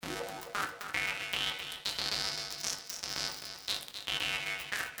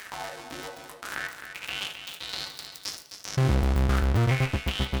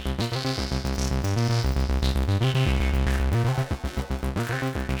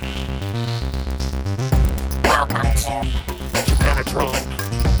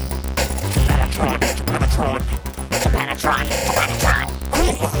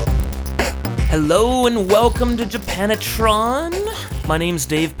Hello and welcome to Japanatron. My name's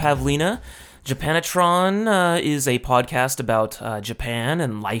Dave Pavlina. Japanatron is a podcast about Japan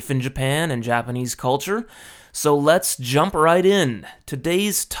and life in Japan and Japanese culture. So let's jump right in.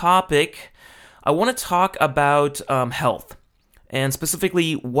 Today's topic, I want to talk about health, and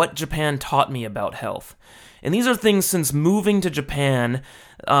specifically what Japan taught me about health. And these are things since moving to Japan,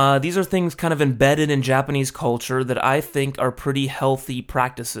 these are things kind of embedded in Japanese culture that I think are pretty healthy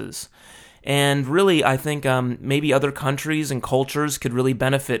practices. And really, I think maybe other countries and cultures could really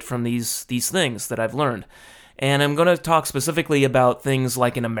benefit from these things that I've learned. And I'm going to talk specifically about things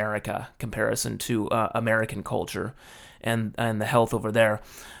like in America, comparison to American culture and the health over there,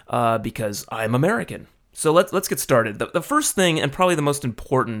 because I'm American. So let's get started. The first thing, and probably the most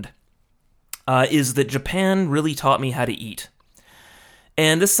important, is that Japan really taught me how to eat.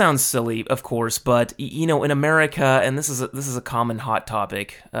 And this sounds silly, of course, but, you know, in America, and this is a common hot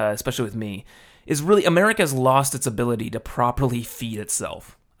topic, especially with me, is really America's lost its ability to properly feed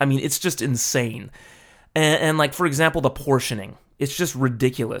itself. I mean, it's just insane. And like, for example, the portioning. It's just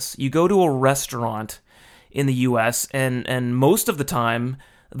ridiculous. You go to a restaurant in the U.S., and most of the time,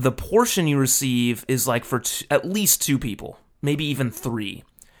 the portion you receive is like for at least 2 people, maybe even 3.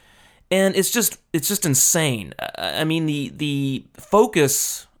 And it's just insane. I mean, the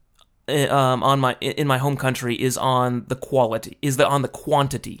focus in my home country is on the quality, on the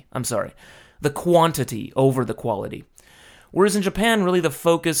quantity. I'm sorry, the quantity over the quality. Whereas in Japan, really the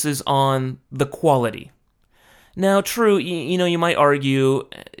focus is on the quality. Now, true, you know, you might argue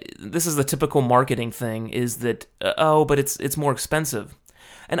this is the typical marketing thing: is that but it's more expensive.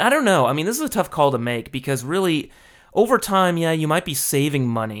 And I don't know. I mean, this is a tough call to make because really, over time, yeah, you might be saving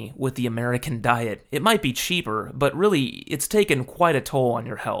money with the American diet. It might be cheaper, but really, it's taken quite a toll on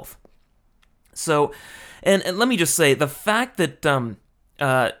your health. So, and let me just say, the fact that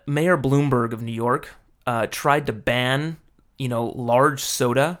Mayor Bloomberg of New York tried to ban, you know, large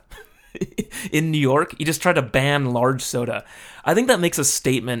soda in New York, he just tried to ban large soda. I think that makes a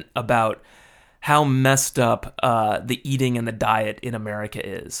statement about how messed up the eating and the diet in America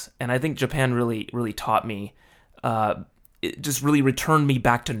is. And I think Japan really taught me, it just really returned me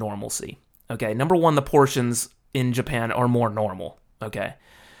back to normalcy. Okay, number one, the portions in Japan are more normal. Okay.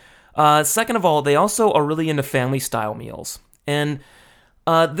 Second of all, they also are really into family-style meals. And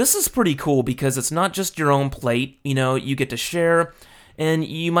this is pretty cool because it's not just your own plate. You know, you get to share, and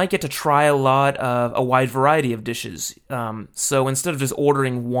you might get to try a wide variety of dishes. So instead of just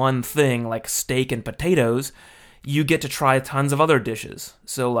ordering one thing like steak and potatoes, you get to try tons of other dishes.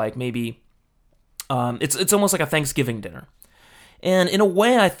 So like maybe it's almost like a Thanksgiving dinner. And in a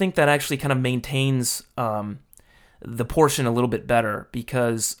way, I think that actually kind of maintains the portion a little bit better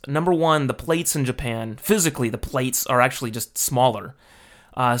because, number one, the plates in Japan, physically, the plates are actually just smaller.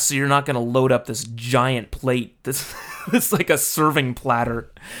 So you're not going to load up this giant plate that's like a serving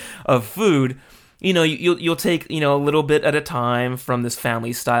platter of food. You know, you'll take, you know, a little bit at a time from this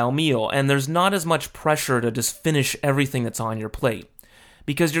family-style meal, and there's not as much pressure to just finish everything that's on your plate.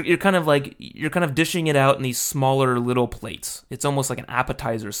 Because you're kind of dishing it out in these smaller little plates. It's almost like an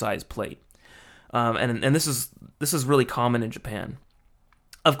appetizer-sized plate, and this is really common in Japan.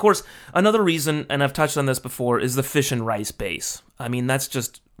 Of course, another reason, and I've touched on this before, is the fish and rice base. I mean, that's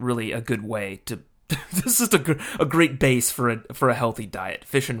just really a good way to. This is a great base for a healthy diet.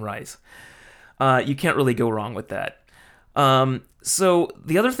 Fish and rice. You can't really go wrong with that. So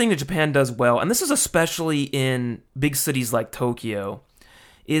the other thing that Japan does well, and this is especially in big cities like Tokyo,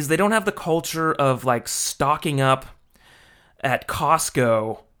 is they don't have the culture of like stocking up at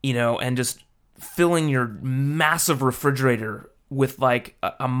Costco, you know, and just filling your massive refrigerator with like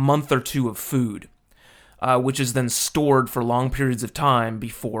a month or 2 of food, which is then stored for long periods of time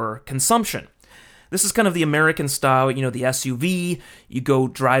before consumption. This is kind of the American style, you know, the SUV, you go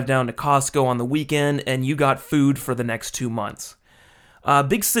drive down to Costco on the weekend and you got food for the next 2 months.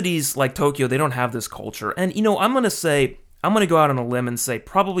 Big cities like Tokyo, they don't have this culture. And, you know, I'm going to go out on a limb and say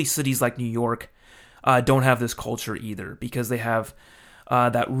probably cities like New York don't have this culture either because they have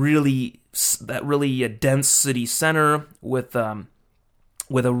that really dense city center with a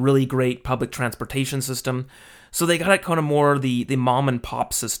really great public transportation system. So they got it kind of more the mom and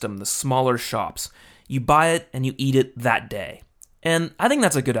pop system, the smaller shops. You buy it and you eat it that day. And I think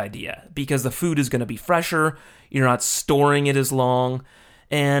that's a good idea because the food is going to be fresher, you're not storing it as long,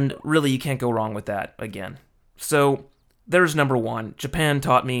 and really you can't go wrong with that again. So there's number one. Japan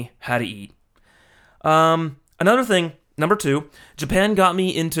taught me how to eat. Another thing, number two, Japan got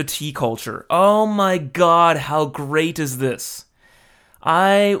me into tea culture. Oh my god, how great is this?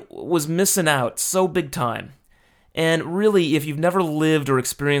 I was missing out so big time. And really, if you've never lived or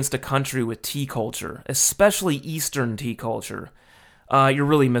experienced a country with tea culture, especially Eastern tea culture, you're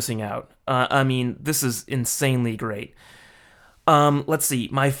really missing out. I mean, this is insanely great. Let's see.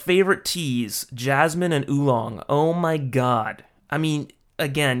 My favorite teas, jasmine and oolong. Oh my god. I mean,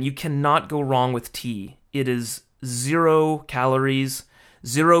 again, you cannot go wrong with tea. It is 0 calories,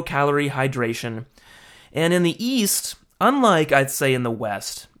 0 calorie hydration. And in the East, unlike I'd say in the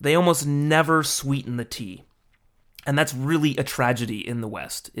West, they almost never sweeten the tea. And that's really a tragedy in the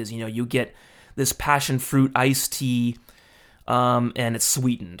West, is, you get this passion fruit iced tea, and it's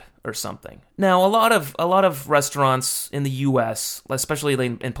sweetened or something. Now, a lot of restaurants in the U.S., especially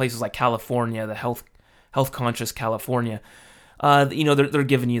in places like California, the health conscious California, they're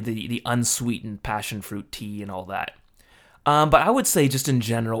giving you the unsweetened passion fruit tea and all that. But I would say just in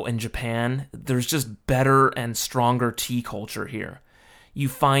general in Japan, there's just better and stronger tea culture here. You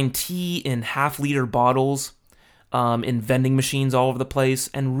find tea in half-liter bottles, in vending machines all over the place,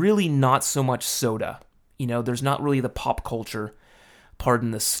 and really not so much soda. There's not really the pop culture,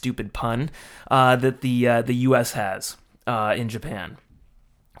 pardon the stupid pun, that the U.S. has in Japan.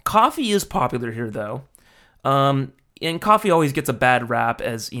 Coffee is popular here, though, and coffee always gets a bad rap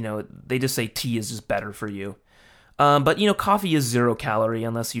as, they just say tea is just better for you. But, coffee is 0 calorie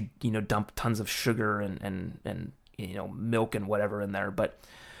unless you, dump tons of sugar and milk and whatever in there. But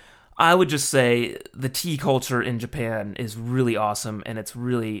I would just say the tea culture in Japan is really awesome, and it's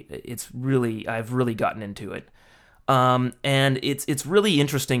really I've really gotten into it. And it's really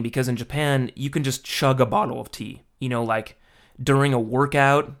interesting because in Japan you can just chug a bottle of tea, like during a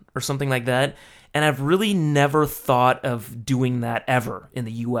workout or something like that. And I've really never thought of doing that ever in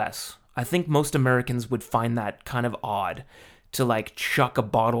the US. I think most Americans would find that kind of odd to like chuck a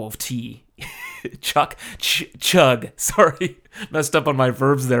bottle of tea. Chug. Sorry, messed up on my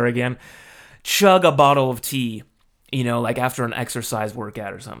verbs there again. Chug a bottle of tea, like after an exercise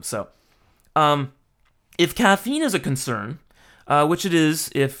workout or something. So, if caffeine is a concern, which it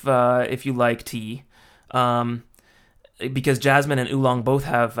is if you like tea, because jasmine and oolong both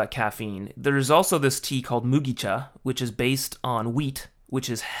have caffeine, there's also this tea called mugicha, which is based on wheat,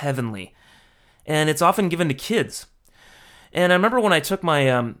 which is heavenly, and it's often given to kids. And I remember when I took my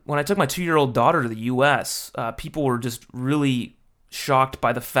 2-year-old daughter to the U.S., people were just really shocked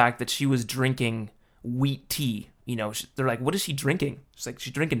by the fact that she was drinking wheat tea. They're like, "What is she drinking?" She's like,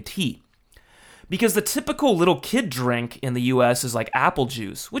 "She's drinking tea." Because the typical little kid drink in the U.S. is like apple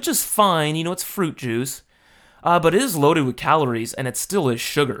juice, which is fine. It's fruit juice, but it is loaded with calories, and it still is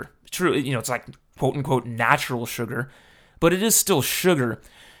sugar. True, it's like quote unquote natural sugar, but it is still sugar.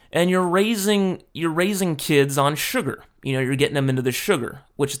 And you're raising kids on sugar. You're getting them into the sugar,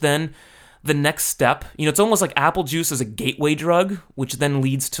 which then the next step, it's almost like apple juice is a gateway drug, which then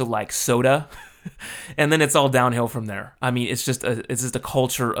leads to like soda, and then it's all downhill from there. I mean, it's just a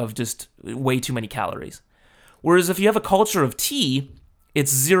culture of just way too many calories. Whereas if you have a culture of tea,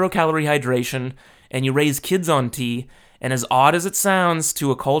 it's 0 calorie hydration, and you raise kids on tea. And as odd as it sounds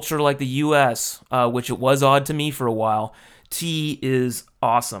to a culture like the U.S., which it was odd to me for a while, tea is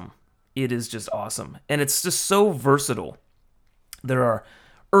awesome. It is just awesome. And it's just so versatile. There are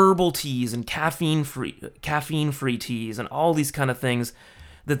herbal teas and caffeine-free teas and all these kind of things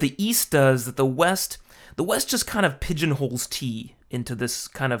that the East does that the West just kind of pigeonholes tea into this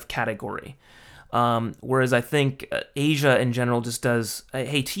kind of category. Whereas I think Asia in general just does,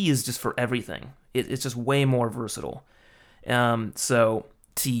 hey, tea is just for everything. It's just way more versatile. So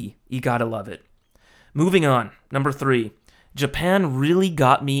tea, you gotta love it. Moving on, number 3. Japan really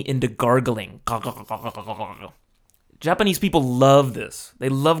got me into gargling. Japanese people love this. They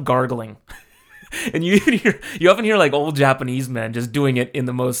love gargling. And you often hear like old Japanese men just doing it in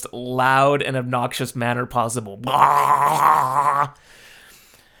the most loud and obnoxious manner possible.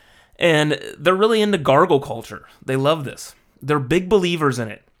 And they're really into gargle culture. They love this. They're big believers in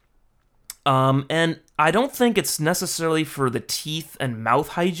it. And I don't think it's necessarily for the teeth and mouth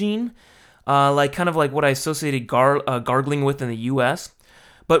hygiene, like what I associated gargling with in the U.S.,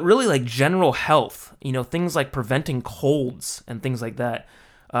 but really like general health, things like preventing colds and things like that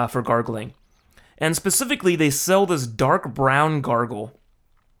for gargling. And specifically, they sell this dark brown gargle.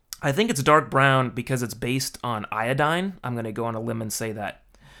 I think it's dark brown because it's based on iodine. I'm going to go on a limb and say that.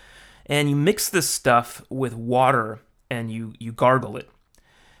 And you mix this stuff with water, and you gargle it.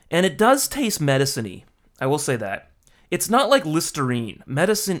 And it does taste medicine-y. I will say that. It's not like Listerine.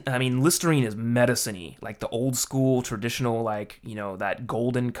 Listerine is medicine-y, like the old school, traditional, that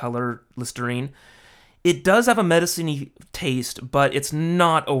golden color Listerine. It does have a medicine-y taste, but it's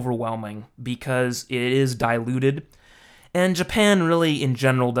not overwhelming because it is diluted. And Japan really, in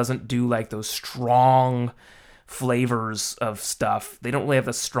general, doesn't do like those strong flavors of stuff. They don't really have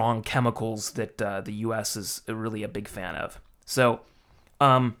the strong chemicals that the U.S. is really a big fan of. So,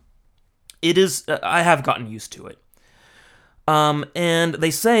 it is. I have gotten used to it. And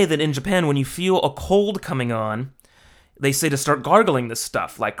they say that in Japan, when you feel a cold coming on, they say to start gargling this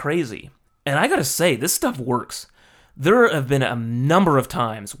stuff like crazy. And I gotta say, this stuff works. There have been a number of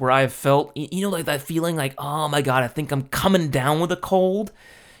times where I've felt, like that feeling like, oh my God, I think I'm coming down with a cold.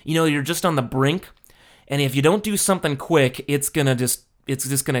 You're just on the brink. And if you don't do something quick, it's just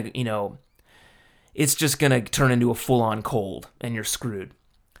gonna turn into a full-on cold and you're screwed.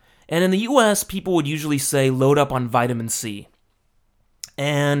 And in the US, people would usually say load up on vitamin C.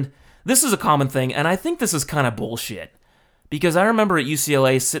 And this is a common thing, and I think this is kind of bullshit. Because I remember at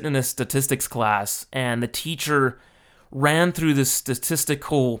UCLA sitting in a statistics class, and the teacher ran through this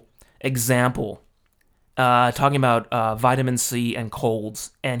statistical example talking about vitamin C and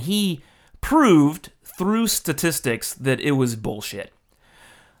colds, and he proved through statistics that it was bullshit.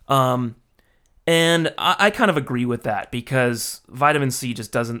 And I kind of agree with that, because vitamin C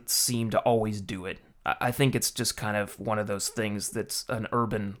just doesn't seem to always do it. I think it's just kind of one of those things that's an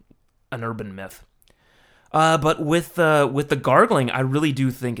urban myth. But with the gargling, I really do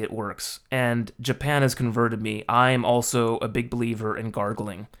think it works, and Japan has converted me. I am also a big believer in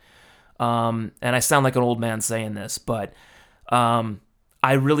gargling. And I sound like an old man saying this, but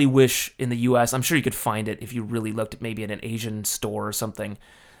I really wish in the U.S., I'm sure you could find it if you really looked at maybe at an Asian store or something,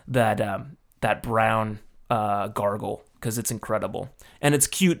 that brown gargle, because it's incredible. And it's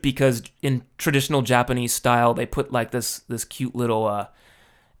cute because in traditional Japanese style, they put like this cute little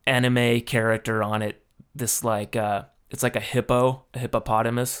anime character on it. This it's like a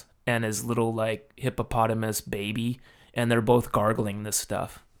hippopotamus, and his little like hippopotamus baby, and they're both gargling this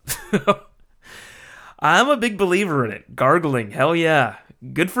stuff. I'm a big believer in it. Gargling, hell yeah.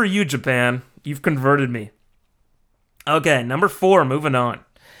 Good for you, Japan. You've converted me. Okay, number 4, moving on.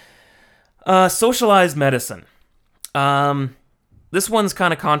 Socialized medicine. This one's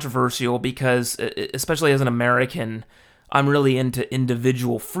kind of controversial because, especially as an American, I'm really into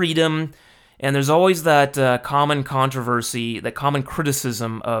individual freedom. And there's always that common controversy, that common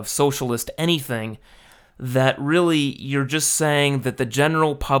criticism of socialist anything, that really you're just saying that the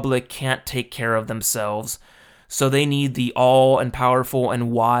general public can't take care of themselves, so they need the all and powerful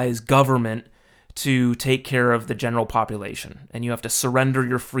and wise government to take care of the general population. And you have to surrender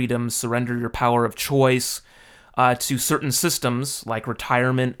your freedoms, surrender your power of choice to certain systems like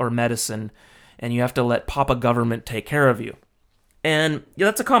retirement or medicine, and you have to let Papa Government take care of you. And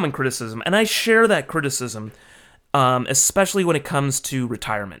that's a common criticism, and I share that criticism, especially when it comes to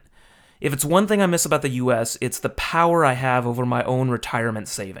retirement. If it's one thing I miss about the U.S., it's the power I have over my own retirement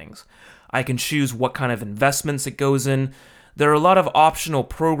savings. I can choose what kind of investments it goes in. There are a lot of optional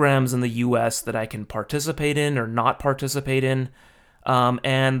programs in the U.S. that I can participate in or not participate in,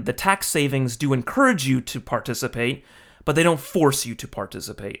 and the tax savings do encourage you to participate, but they don't force you to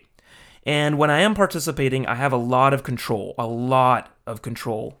participate. And when I am participating, I have a lot of control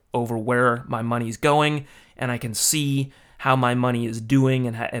over where my money's going, and I can see how my money is doing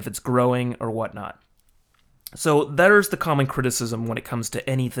and if it's growing or whatnot. So there's the common criticism when it comes to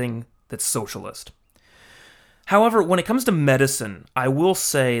anything that's socialist. However, when it comes to medicine, I will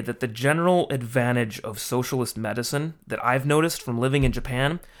say that the general advantage of socialist medicine that I've noticed from living in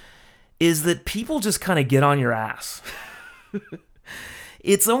Japan is that people just kind of get on your ass.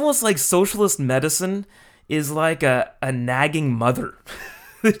 It's almost like socialist medicine is like a nagging mother.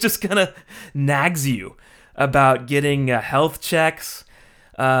 It just kind of nags you about getting health checks,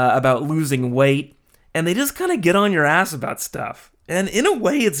 about losing weight, and they just kind of get on your ass about stuff. And in a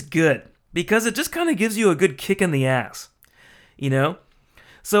way, it's good, because it just kind of gives you a good kick in the ass,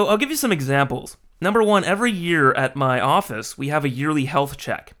 So I'll give you some examples. Number 1, every year at my office, we have a yearly health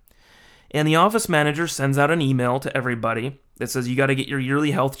check. And the office manager sends out an email to everybody that says, you got to get your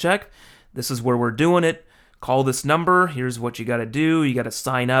yearly health check. This is where we're doing it. Call this number. Here's what you got to do. You got to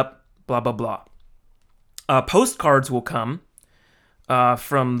sign up, blah, blah, blah. Postcards will come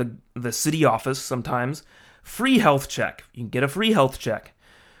from the city office sometimes. Free health check. You can get a free health check.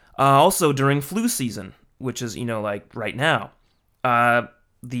 Also during flu season, which is, like right now,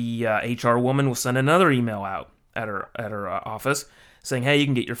 the HR woman will send another email out at her office saying, hey, you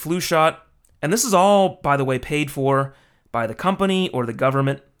can get your flu shot. And this is all, by the way, paid for by the company or the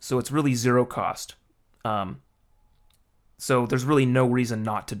government, so it's really zero cost. So there's really no reason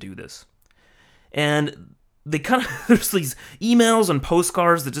not to do this. And they kind of, there's these emails and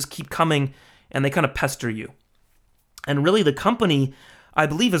postcards that just keep coming, and they kind of pester you. And really, the company, I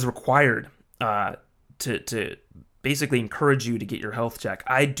believe, is required to basically encourage you to get your health check.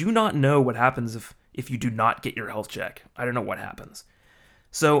 I do not know what happens if you do not get your health check. I don't know what happens.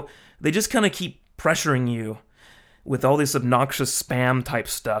 So they just kind of keep pressuring you with all this obnoxious spam type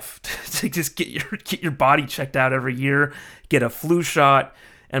stuff to just get your body checked out every year, get a flu shot,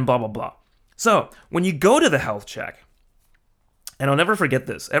 and blah, blah, blah. So when you go to the health check, and I'll never forget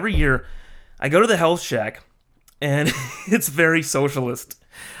this, every year I go to the health check, and it's very socialist.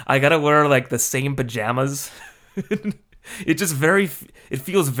 I gotta wear like the same pajamas. It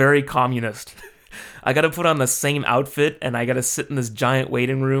feels very communist. I gotta put on the same outfit, and I gotta sit in this giant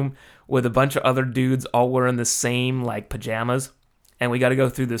waiting room with a bunch of other dudes all wearing the same like pajamas, and we gotta go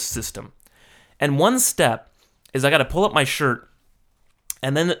through this system. And one step is I gotta pull up my shirt,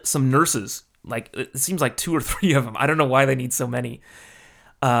 and then some nurses, like it seems like 2 or 3 of them, I don't know why they need so many,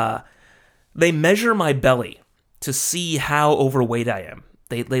 they measure my belly to see how overweight I am.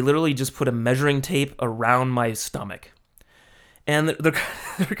 They literally just put a measuring tape around my stomach. And they're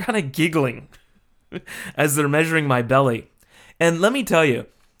kind of giggling as they're measuring my belly. And let me tell you,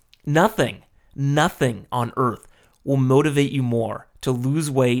 nothing on earth will motivate you more to lose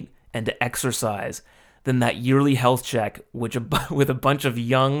weight and to exercise than that yearly health check with a bunch of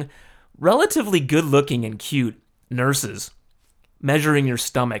young, relatively good-looking and cute nurses measuring your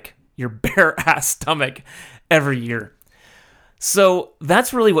stomach, your bare-ass stomach, every year. So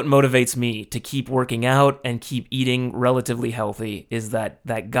that's really what motivates me to keep working out and keep eating relatively healthy, is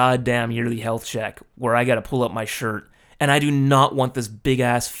that goddamn yearly health check where I gotta pull up my shirt, and I do not want this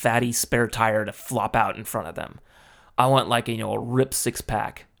big-ass fatty spare tire to flop out in front of them. I want like, a ripped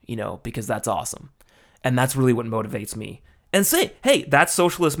six-pack, because that's awesome. And that's really what motivates me. And say, hey, that's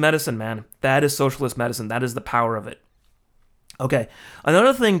socialist medicine, man. That is socialist medicine. That is the power of it. Okay,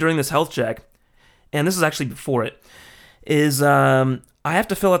 another thing during this health check, and this is actually before it, is I have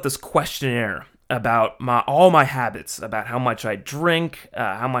to fill out this questionnaire about all my habits, about how much I drink,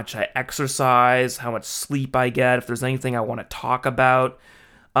 how much I exercise, how much sleep I get, if there's anything I want to talk about.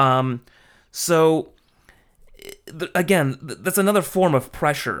 So, again, that's another form of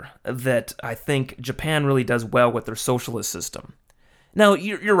pressure that I think Japan really does well with their socialist system. Now,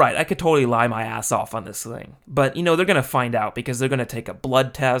 you're right, I could totally lie my ass off on this thing, but, they're going to find out because they're going to take a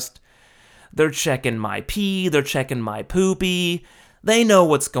blood test. They're checking my pee, they're checking my poopy. They know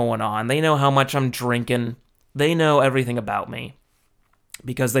what's going on. They know how much I'm drinking. They know everything about me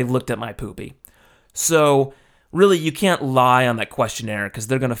because they've looked at my poopy. So, really, you can't lie on that questionnaire because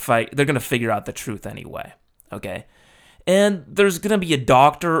they're going to figure out the truth anyway, okay? And there's going to be a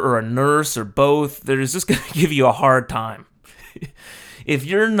doctor or a nurse or both. They're just going to give you a hard time. If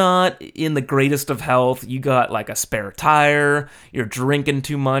you're not in the greatest of health, you got like a spare tire, you're drinking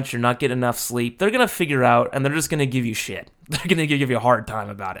too much, you're not getting enough sleep, they're going to figure out and they're just going to give you shit. They're going to give you a hard time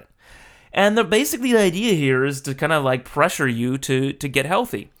about it. And basically the idea here is to kind of like pressure you to get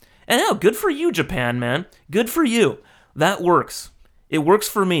healthy. And good for you, Japan, man. Good for you. That works. It works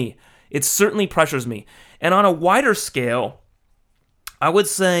for me. It certainly pressures me. And on a wider scale, I would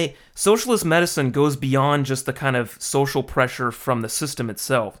say socialist medicine goes beyond just the kind of social pressure from the system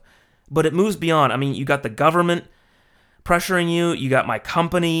itself, but it moves beyond. I mean, you got the government pressuring you, you got my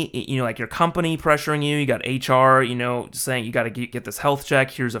company, like your company pressuring you, you got HR, saying you got to get this health check,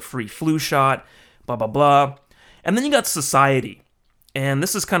 here's a free flu shot, blah, blah, blah. And then you got society, and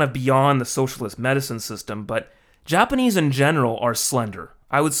this is kind of beyond the socialist medicine system, but Japanese in general are slender.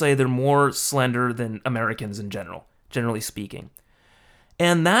 I would say they're more slender than Americans in general, generally speaking.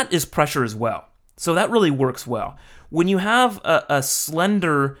 And that is pressure as well. So that really works well. When you have a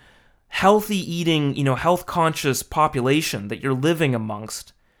slender, healthy eating, health-conscious population that you're living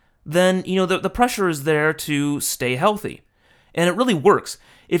amongst, then, the pressure is there to stay healthy. And it really works.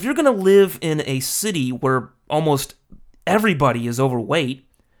 If you're going to live in a city where almost everybody is overweight,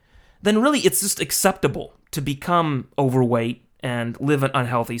 then really it's just acceptable to become overweight and live an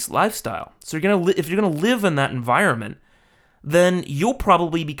unhealthy lifestyle. So if you're going to live in that environment, then you'll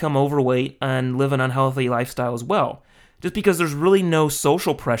probably become overweight and live an unhealthy lifestyle as well. Just because there's really no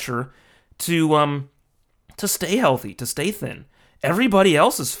social pressure to stay healthy, to stay thin. Everybody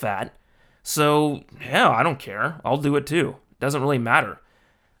else is fat, so yeah, I don't care. I'll do it too. Doesn't really matter.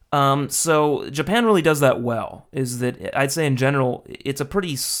 So Japan really does that well. Is that I'd say in general, it's a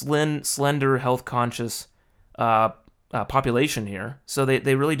pretty slender, health conscious population here. So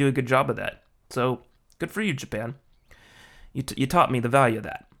they really do a good job of that. So, good for you, Japan. You taught me the value of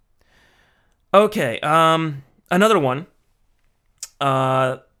that. Okay, another one.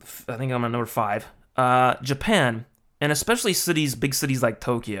 I think I'm on number 5. Japan, and especially big cities like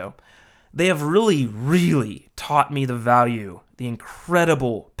Tokyo, they have really, really taught me the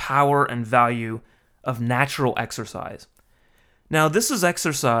incredible power and value of natural exercise. Now, this is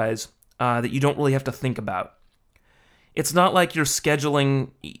exercise that you don't really have to think about. It's not like you're scheduling,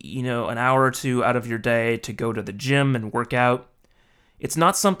 an hour or two out of your day to go to the gym and work out. It's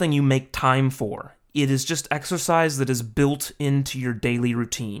not something you make time for. It is just exercise that is built into your daily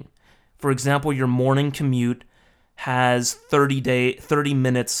routine. For example, your morning commute has 30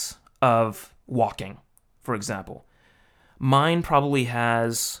 minutes of walking, for example. Mine probably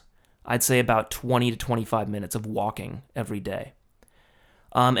has, I'd say, about 20 to 25 minutes of walking every day.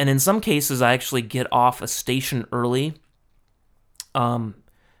 And in some cases, I actually get off a station early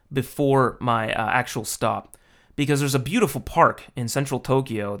before my actual stop, because there's a beautiful park in central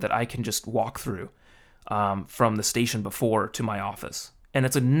Tokyo that I can just walk through from the station before to my office. And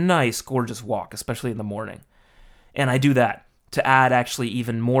it's a nice, gorgeous walk, especially in the morning. And I do that to add actually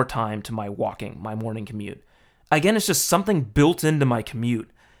even more time to my morning commute. Again, it's just something built into my commute.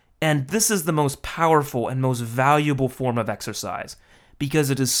 And this is the most powerful and most valuable form of exercise because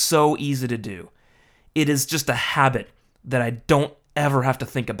it is so easy to do. It is just a habit that I don't ever have to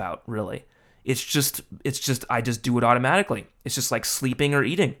think about, really. It's just I just do it automatically. It's just like sleeping or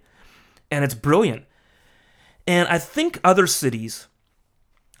eating. And it's brilliant. And I think other cities,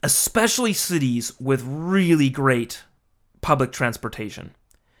 especially cities with really great public transportation,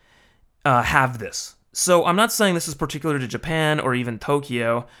 have this. So I'm not saying this is particular to Japan or even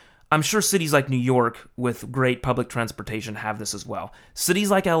Tokyo. I'm sure cities like New York with great public transportation have this as well.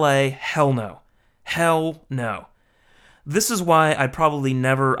 Cities like LA, hell no. Hell no. This is why I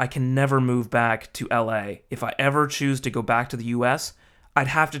can never move back to LA. If I ever choose to go back to the US, I'd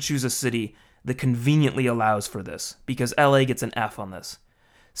have to choose a city that conveniently allows for this, because LA gets an F on this.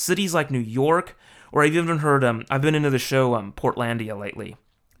 Cities like New York, or I've even heard, I've been into the show Portlandia lately,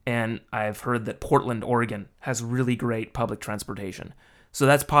 and I've heard that Portland, Oregon has really great public transportation. So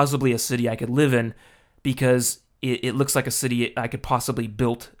that's possibly a city I could live in, because it looks like a city I could possibly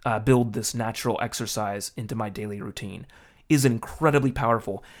build this natural exercise into my daily routine. Is incredibly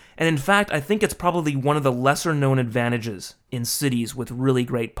powerful. And in fact, I think it's probably one of the lesser known advantages in cities with really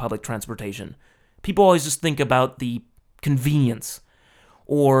great public transportation. People always just think about the convenience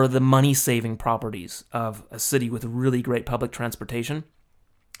or the money-saving properties of a city with really great public transportation.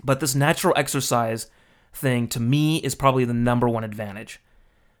 But this natural exercise thing, to me, is probably the number one advantage.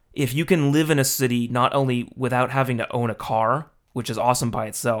 If you can live in a city not only without having to own a car, which is awesome by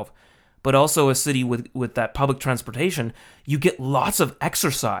itself, but also a city with that public transportation, you get lots of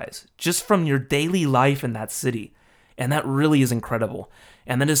exercise just from your daily life in that city. And that really is incredible.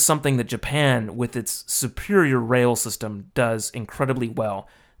 And that is something that Japan, with its superior rail system, does incredibly well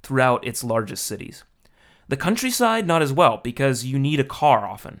throughout its largest cities. The countryside, not as well, because you need a car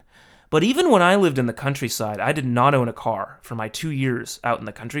often. But even when I lived in the countryside, I did not own a car for my 2 years out in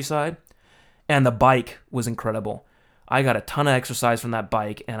the countryside. And the bike was incredible. I got a ton of exercise from that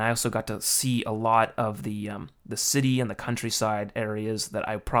bike, and I also got to see a lot of the city and the countryside areas that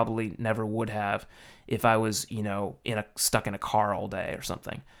I probably never would have if I was, stuck in a car all day or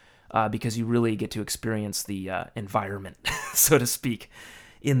something. Because you really get to experience the environment, so to speak,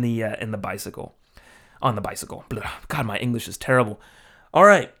 on the bicycle. God, my English is terrible. All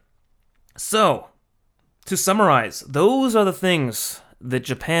right. So, to summarize, those are the things that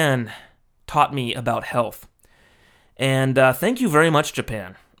Japan taught me about health. And thank you very much,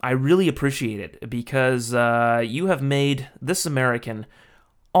 Japan. I really appreciate it, because you have made this American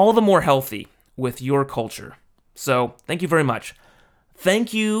all the more healthy with your culture. So, thank you very much.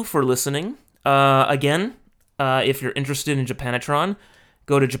 Thank you for listening. Again, if you're interested in Japanatron,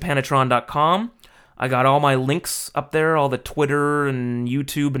 go to japanatron.com. I got all my links up there, all the Twitter and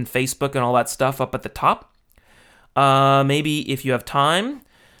YouTube and Facebook and all that stuff up at the top. Maybe if you have time,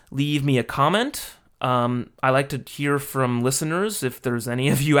 leave me a comment. I like to hear from listeners if there's any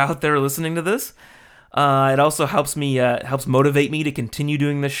of you out there listening to this. It also helps motivate me to continue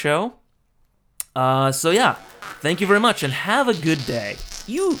doing this show. So yeah, thank you very much, and have a good day.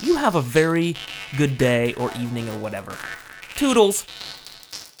 You have a very good day or evening or whatever. Toodles.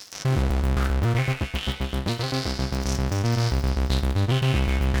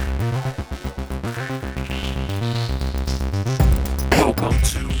 Welcome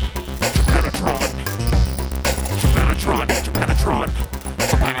to Japanatron.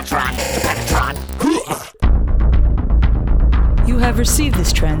 You have received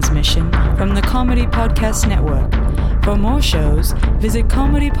this transmission from the Comedy Podcast Network. For more shows, visit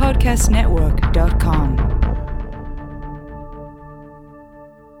comedypodcastnetwork.com.